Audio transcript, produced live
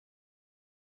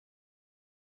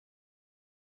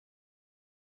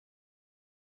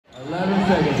11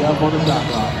 seconds up on the shot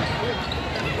clock.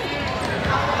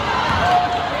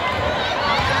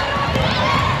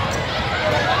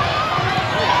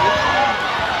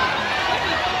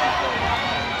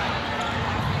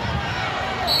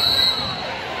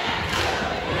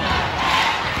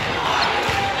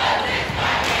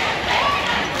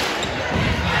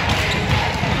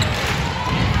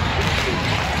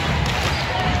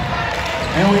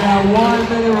 And we have 1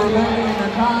 minute remaining in the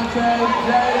contest.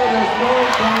 Jada, let's go.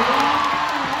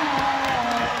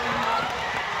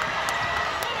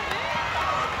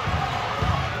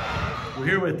 We're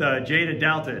here with Jada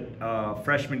Douthit,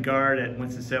 freshman guard at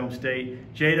Winston-Salem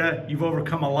State. Jada, you've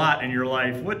overcome a lot in your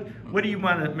life. What do you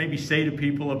want to maybe say to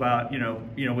people about, you know,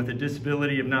 with a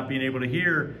disability of not being able to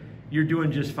hear, you're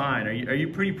doing just fine. Are you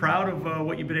pretty proud of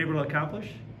what you've been able to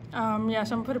accomplish?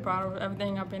 Yes, I'm pretty proud of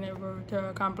everything I've been able to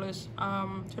accomplish.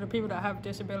 To the people that have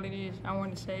disabilities, I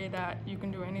want to say that you can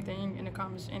do anything and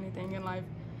accomplish anything in life.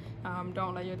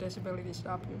 Don't let your disability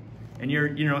stop you. And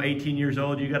you're, 18 years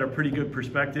old. You got a pretty good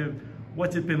perspective.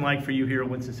 What's it been like for you here at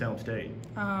Winston-Salem State?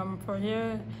 For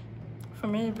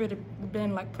me, it's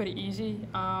been like pretty easy.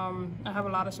 I have a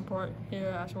lot of support here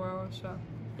as well. So,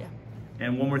 yeah.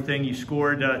 And one more thing, you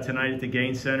scored tonight at the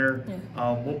Gain Center.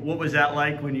 Yeah. What was that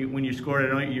like when you scored? I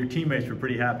know your teammates were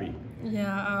pretty happy.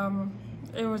 Yeah,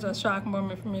 it was a shock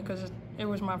moment for me because it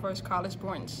was my first college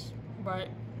points. But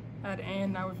at the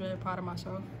end, I was very proud of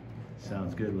myself.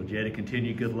 Sounds good. Well, Jada,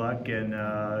 continue good luck, and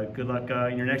good luck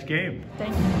in your next game.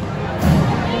 Thank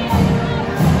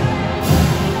you.